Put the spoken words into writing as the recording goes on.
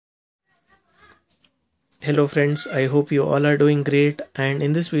Hello friends, I hope you all are doing great, and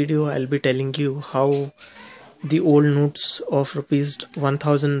in this video I'll be telling you how the old notes of rupees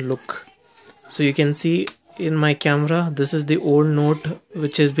 1000 look. So you can see in my camera, this is the old note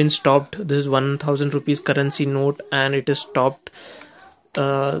which has been stopped. This is 1000 rupees currency note and it is stopped.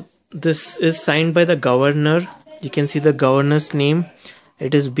 This is signed by the governor. You can see the governor's name.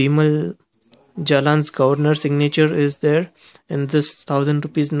 It is Vimal Jalan's governor signature is there in this 1000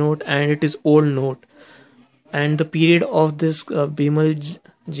 rupees note, and it is old note. And the period of this Vimal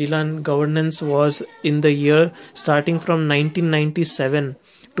Jalan governance was in the year starting from 1997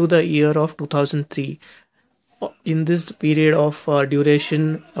 to the year of 2003. In this period of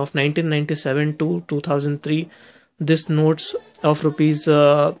duration of 1997 to 2003, this notes of rupees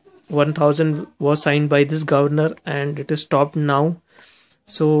 1000 was signed by this governor and it is stopped now.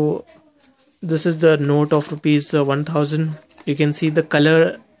 So this is the note of rupees 1000. You can see the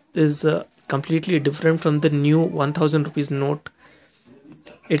color is completely different from the new 1000 rupees note.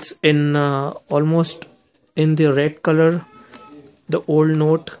 It's in almost in the red color, the old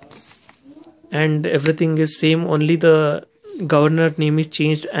note, and everything is same, only the governor name is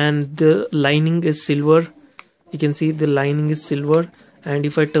changed and the lining is silver. You can see the lining is silver, and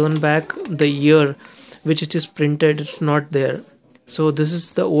if I turn back the year which it is printed, it's not there. So this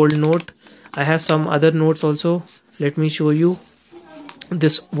is the old note. I have some other notes also. Let me show you.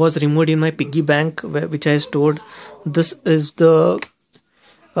 This was removed in my piggy bank which I stored. This is the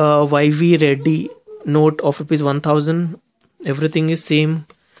YV Reddy note of rupees 1000. Everything is same,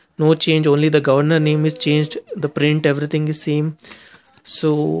 no change, only the governor name is changed. The print, everything is same.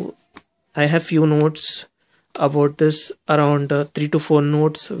 So I have few notes about this, around 3 to 4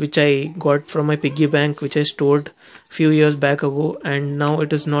 notes which I got from my piggy bank, which I stored few years back ago, and now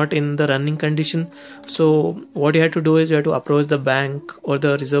it is not in the running condition. So what you have to do is you have to approach the bank or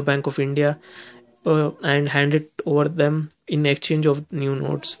the Reserve Bank of India and hand it over them in exchange of new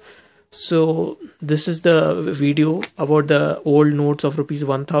notes. So this is the video about the old notes of rupees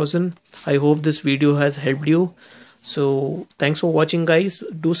 1000. I hope this video has helped you. So thanks for watching, guys.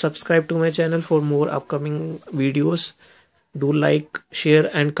 Do subscribe to my channel for more upcoming videos. Do like, share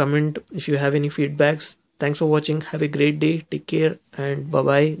and comment if you have any feedbacks. Thanks for watching. Have a great day. Take care and bye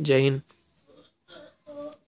bye. Jai Hind.